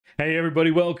Hey everybody,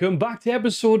 welcome back to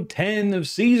episode 10 of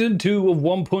season 2 of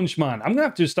One Punch Man. I'm going to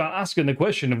have to start asking the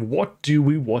question of what do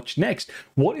we watch next?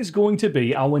 What is going to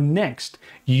be our next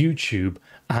YouTube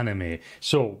anime?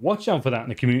 So watch out for that in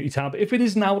the community tab. If it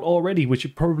isn't out already, which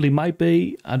it probably might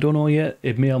be, I don't know yet,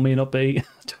 it may or may not be.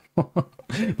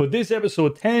 But this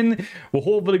episode 10, we're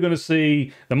hopefully going to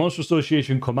see the Monster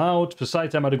Association come out. For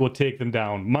Saitama to go take them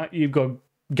down. You've got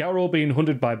Garou being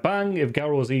hunted by Bang, if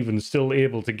Garou is even still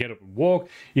able to get up and walk.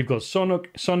 You've got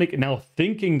Sonic now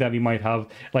thinking that he might have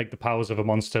like the powers of a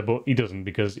monster, but he doesn't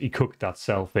because he cooked that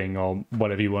cell thing or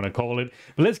whatever you want to call it.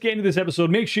 But let's get into this episode.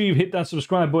 Make sure you hit that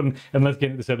subscribe button and let's get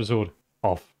into this episode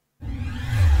off.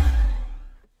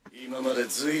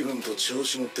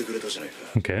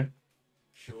 Okay.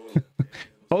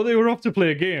 Oh, they were off to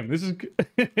play a game. This is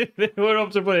they were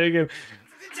off to play a game.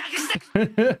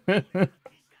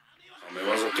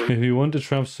 If you want to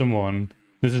trap someone,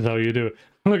 this is how you do it.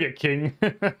 Look at King.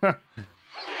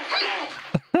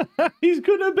 He's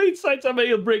gonna beat Saitama,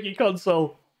 he'll break your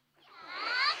console.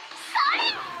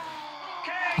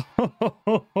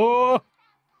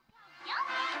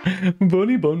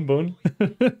 Bunny bun bun.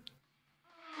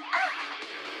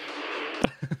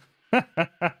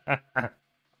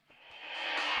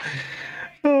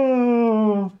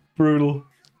 Oh, brutal.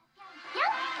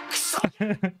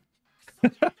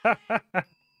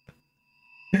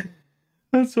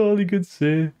 That's all he could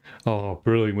say. Oh,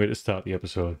 brilliant way to start the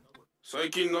episode.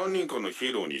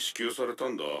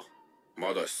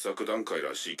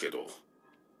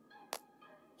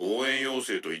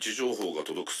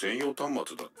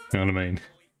 You know what I mean?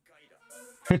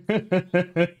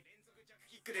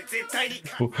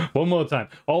 One more time.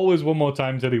 Always one more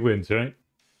time till he wins, right?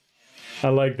 I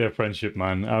like their friendship,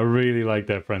 man. I really like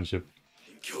their friendship.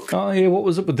 Oh, yeah, what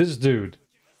was up with this dude?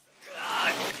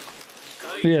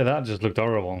 Yeah, that just looked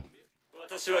horrible.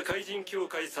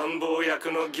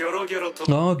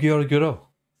 Oh, GAROU.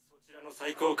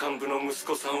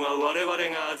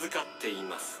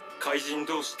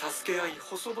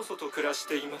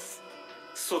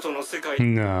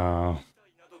 No.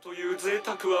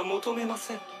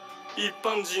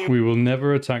 We will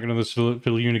never attack another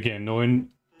civilian again. No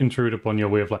intrude upon your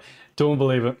way of life. Don't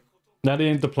believe it. That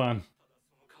ain't the plan.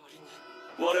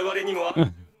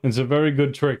 It's a very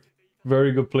good trick.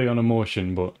 Very good play on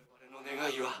emotion, but...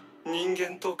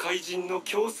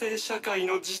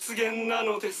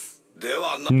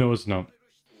 No, it's not.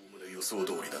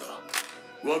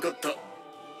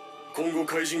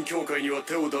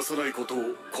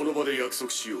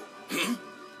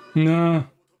 Nah.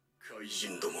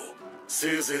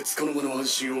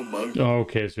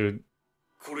 Okay, so...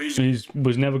 he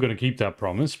was never going to keep that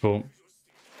promise, but...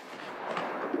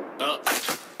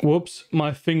 Whoops,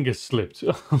 my finger slipped.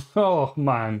 Oh,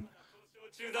 man.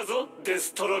 Do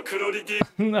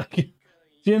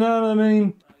you know what I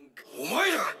mean?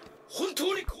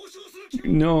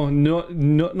 No,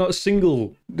 not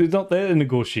single. They're not there to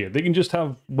negotiate. They can just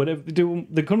have whatever they do.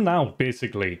 They're coming out,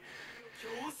 basically.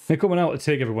 They're coming out to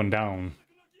take everyone down.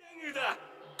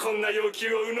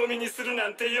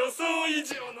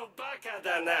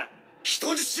 No,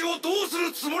 it's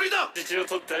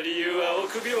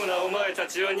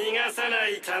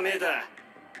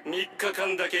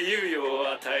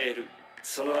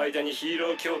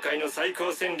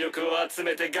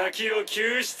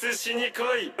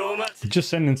not. Just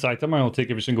send inside them and I'll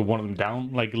take every single one of them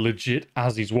down, like legit,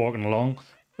 as he's walking along.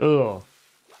 Ugh.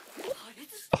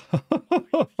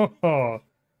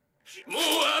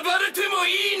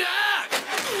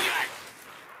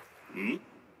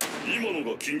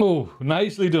 Oh,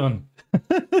 nicely done.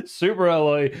 Super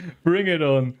ally, bring it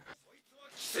on.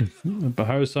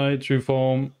 Bahar side, true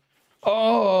form.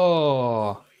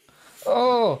 Oh!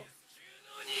 Oh!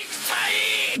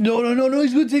 No,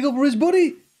 he's gonna take over his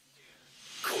buddy!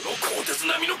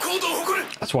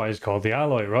 That's why he's called the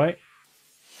alloy, right?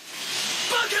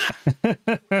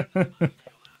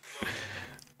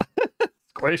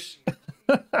 Squish.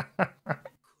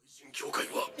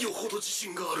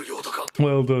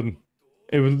 Well done.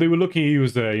 They were lucky he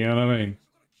was there, you know what I mean?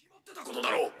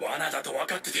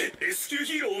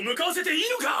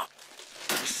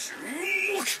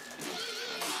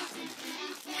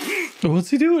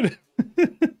 What's he doing?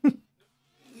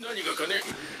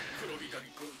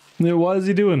 Why is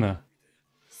he doing that?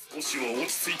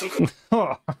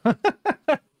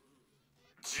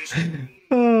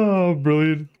 Oh,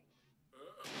 brilliant.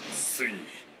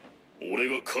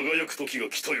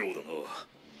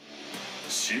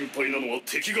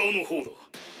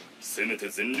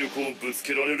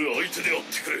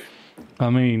 I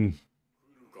mean,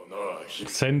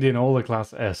 send in all the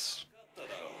class S.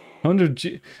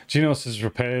 Genos is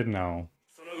repaired now.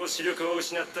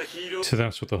 So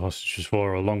that's what the hostage was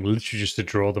for all along, literally just to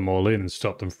draw them all in and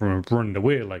stop them from running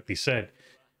away, like they said.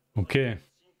 Okay.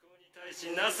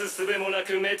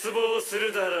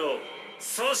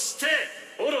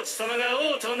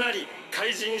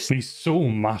 He's so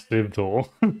massive, though.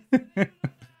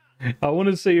 I want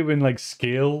to see him in like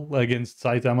scale against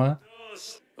Saitama.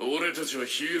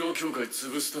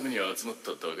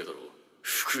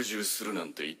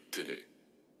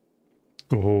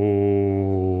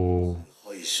 Oh.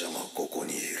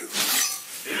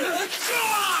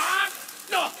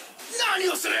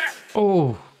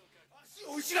 Oh.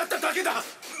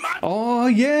 Oh,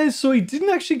 yeah, so he didn't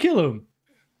actually kill him.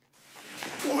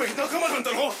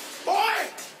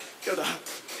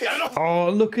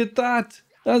 Oh, look at that.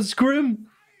 That's grim.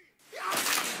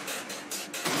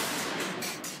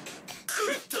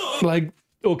 Like,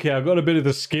 okay, I got a bit of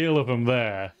the scale of him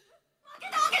there.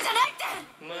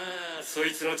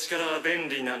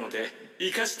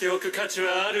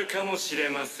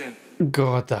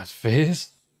 God, that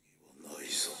face.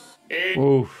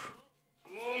 Oof.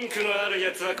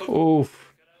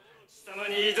 Oof.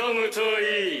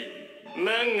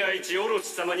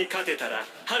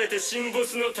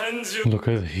 Look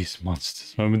at these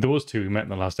monsters. I mean, those two we met in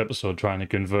the last episode trying to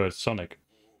convert Sonic.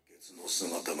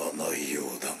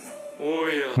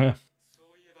 Yeah.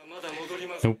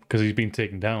 Nope, because he's been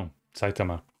taken down.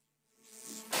 Saitama.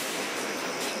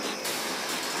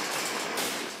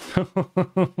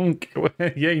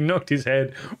 Yeah, he knocked his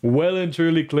head well and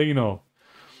truly clean off.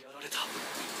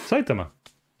 Saitama.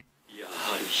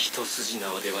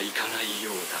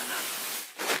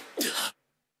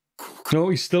 No,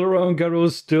 he's still around.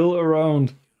 Garou's still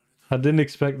around. I didn't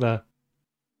expect that.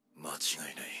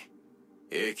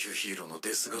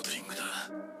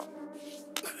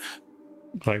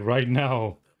 Like right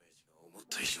now.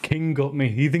 King got me.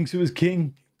 He thinks it was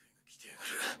King.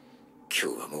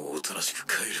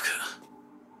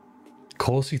 Of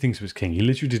course he thinks it was King. He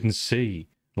literally didn't see,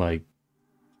 like,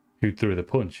 who threw the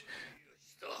punch.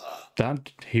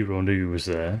 That hero knew he was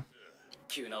there.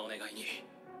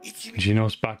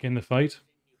 Genos back in the fight.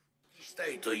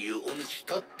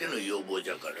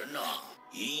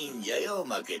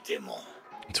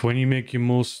 It's when you make your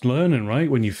most learning, right?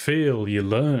 When you fail, you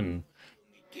learn.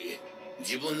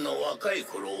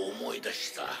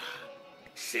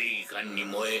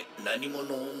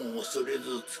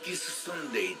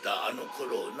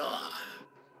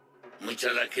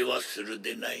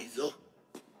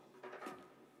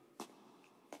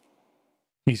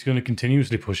 He's going to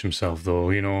continuously push himself,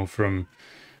 though, you know, from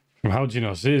how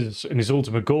Genos is, and his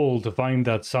ultimate goal to find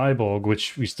that cyborg,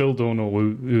 which we still don't know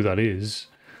who that is.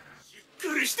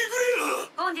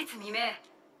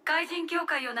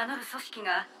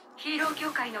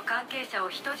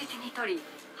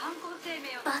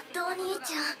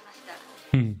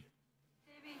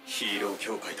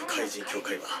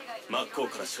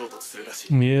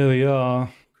 Yeah, they are.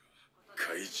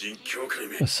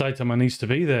 Saitama needs to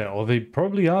be there, or they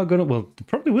probably are gonna. Well, they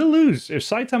probably will lose. If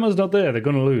Saitama's not there, they're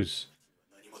gonna lose.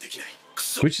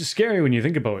 Which is scary when you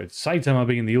think about it. Saitama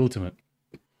being the ultimate.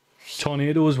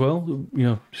 Tornado as well, you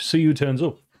know, see who turns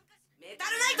up.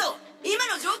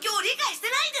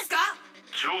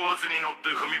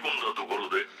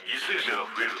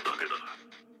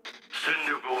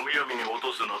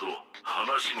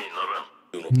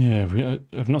 Yeah,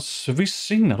 have we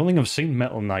seen? I don't think I've seen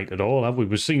Metal Knight at all, have we?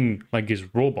 We've seen like his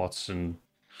robots and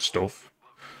stuff.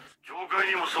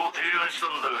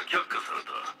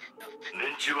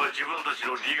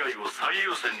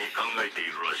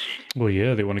 Well,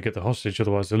 yeah, they want to get the hostage,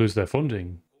 otherwise they lose their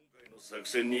funding.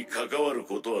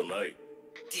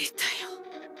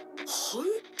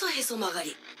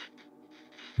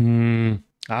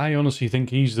 I honestly think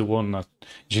he's the one that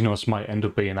Genos might end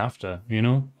up being after, you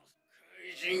know?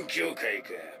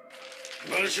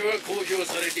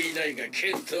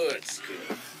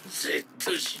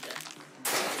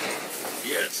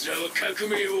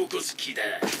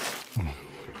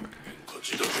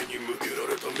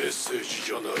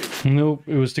 Nope,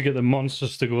 it was to get the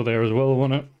monsters to go there as well,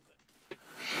 wasn't it?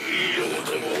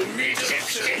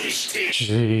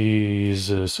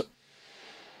 Jesus.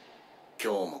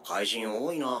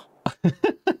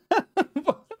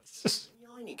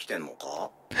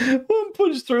 One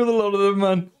punch through the lot of them,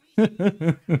 man.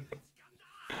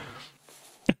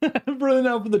 Running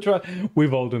out for the try.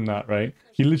 We've all done that, right?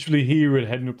 You literally hear it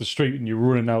heading up the street and you're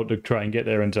running out to try and get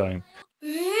there in time.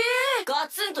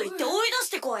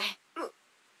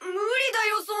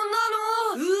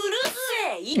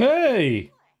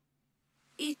 Hey!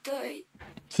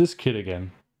 It's this kid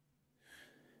again.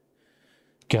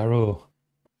 Garou.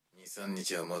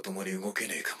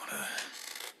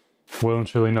 Well and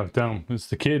truly knocked down. It's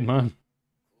the kid, man.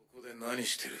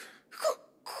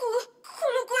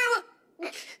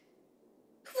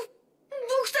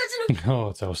 Oh,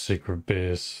 it's our secret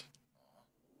base.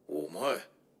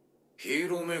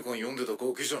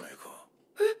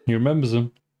 He remembers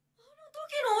him.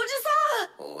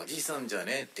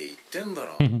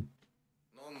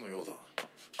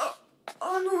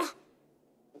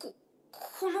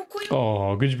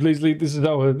 Oh, could you please leave? This is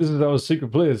our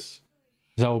secret place.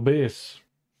 It's our base.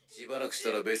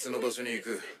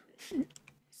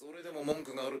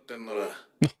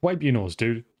 Wipe your nose,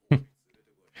 dude.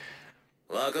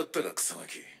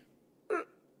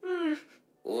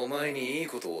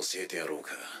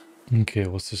 Okay,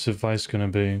 what's this advice gonna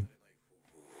be?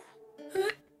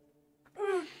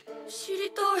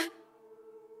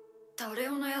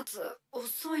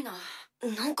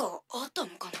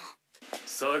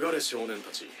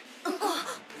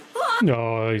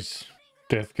 Oh, he's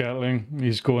death gatling.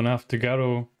 He's going after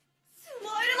Garou.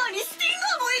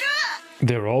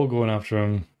 They're all going after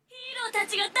him.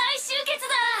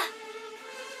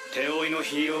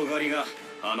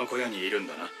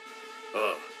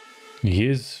 He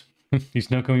is. He's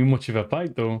not going to be much of a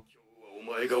fight, though.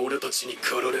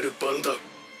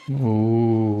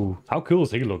 Ooh, how cool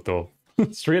does he look, though?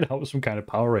 Straight out of some kind of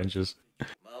Power Rangers.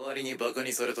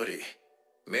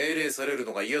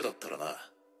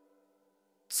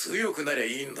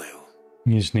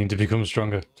 You just need to become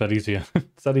stronger. It's that easy.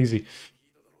 It's that easy.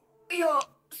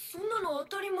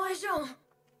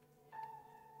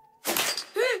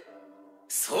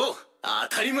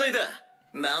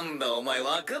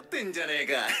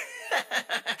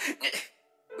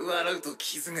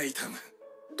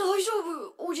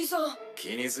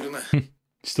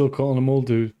 Still calling him old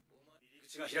dude.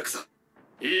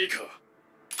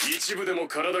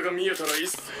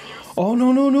 Oh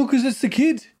no, because it's the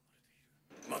kid.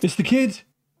 It's the kid.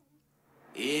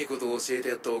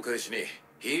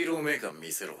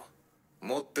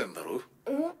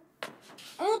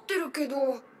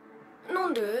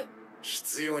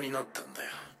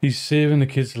 He's saving the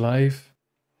kid's life.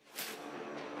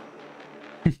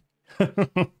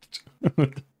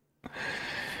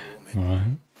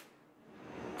 Alright.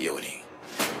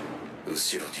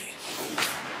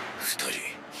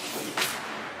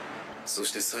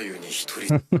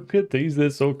 Look at these, they're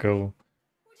so cool.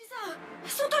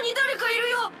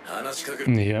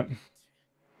 Yeah.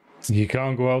 You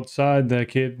can't go outside there,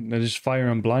 kid. They just fire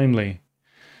him blindly.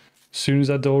 As soon as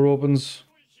that door opens.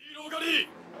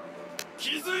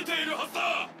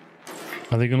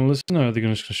 Are they going to listen or are they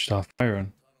going to start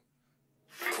firing?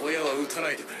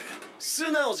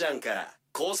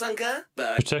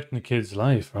 Protecting the kid's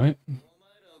life, right?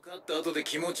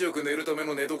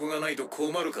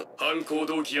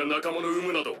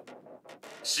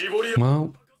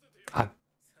 Well, I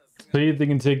see if they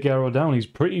can take Garou down. He's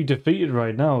pretty defeated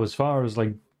right now as far as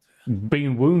like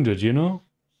being wounded, you know?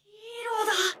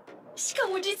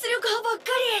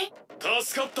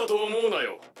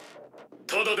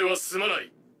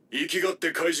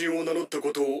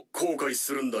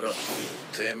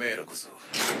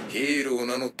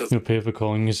 You'll pay for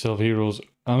calling yourself heroes.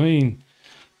 I mean,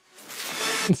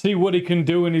 see what he can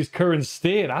do in his current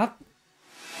state.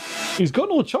 He's got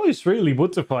no choice really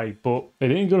but to fight, but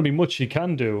it ain't gonna be much he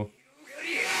can do.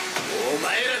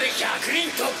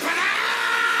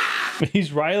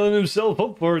 He's riling himself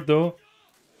up for it though.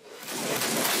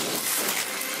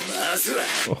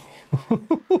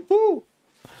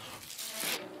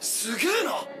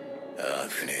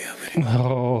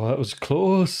 Oh, that was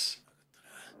close.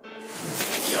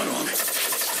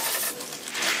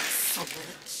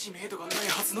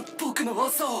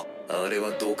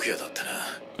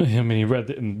 I mean, he read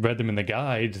them in the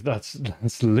guide. That's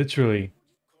literally.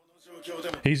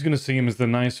 He's gonna see him as the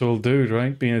nice old dude,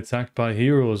 right? Being attacked by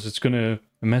heroes. It's gonna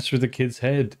mess with the kid's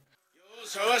head.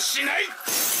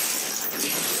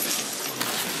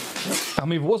 I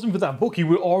mean, if it wasn't for that book, he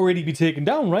would already be taken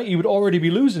down, right? He would already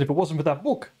be losing if it wasn't for that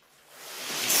book.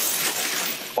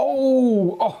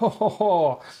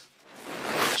 Oh,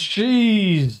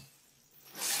 jeez.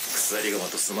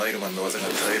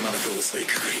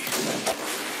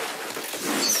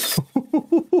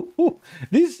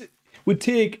 This would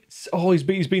take. Oh, he's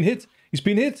been hit. He's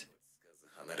been hit.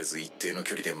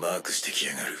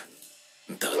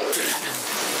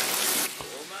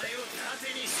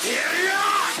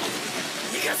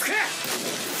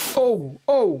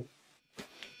 Oh.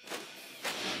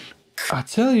 I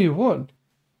tell you what.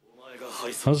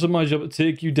 How's it my job to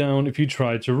take you down if you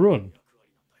try to run?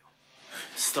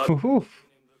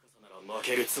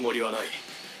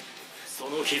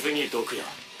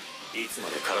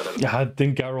 Yeah, I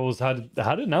think Garou's had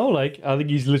it now. Like, I think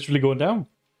he's literally going down.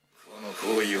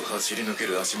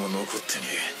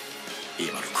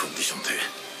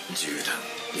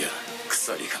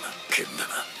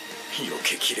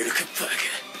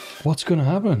 What's gonna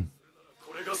happen?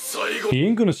 He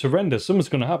ain't gonna surrender. Something's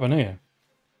gonna happen here.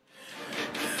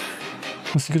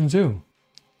 What's he gonna do?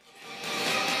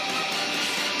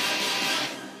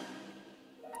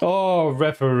 Oh,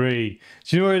 referee.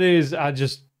 Do you know what it is?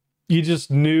 You just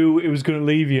knew it was going to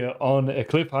leave you on a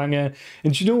cliffhanger.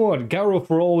 And do you know what? Garou,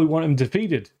 for all we want him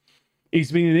defeated,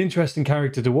 he's been an interesting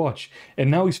character to watch. And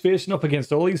now he's facing up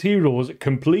against all these heroes,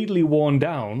 completely worn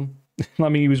down. I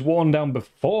mean, he was worn down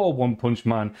before One Punch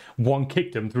Man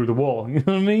one-kicked him through the wall. You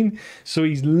know what I mean? So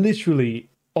he's literally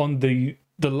on the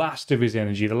last of his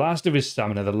energy, the last of his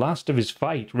stamina, the last of his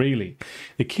fight, really.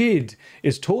 The kid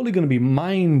is totally going to be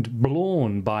mind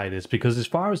blown by this because as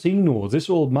far as he knows, this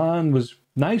old man was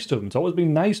nice to him. It's always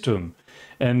been nice to him.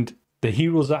 And the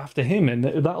hero's after him, and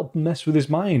that'll mess with his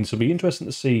mind. So it'll be interesting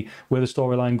to see where the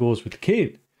storyline goes with the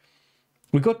kid.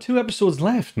 We've got 2 episodes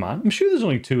left, man. I'm sure there's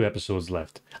only 2 episodes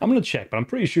left. I'm going to check, but I'm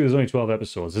pretty sure there's only 12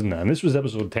 episodes, isn't there? And this was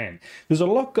episode 10. There's a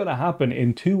lot going to happen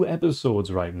in 2 episodes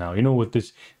right now. You know, with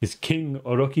this King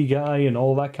Orochi guy and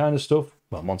all that kind of stuff.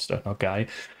 Well, monster, not guy.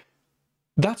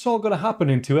 That's all going to happen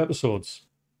in 2 episodes.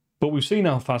 But we've seen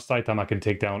how fast Saitama can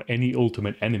take down any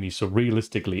ultimate enemy. So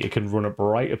realistically, it can run up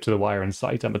right up to the wire and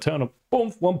Saitama turn up,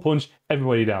 boom, one punch,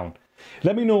 everybody down.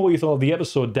 Let me know what you thought of the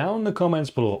episode down in the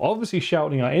comments below. Obviously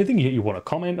shouting out anything you want to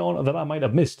comment on or that I might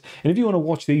have missed. And if you want to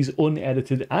watch these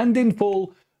unedited and in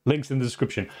full, links in the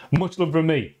description. Much love from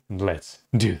me, and let's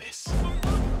do this.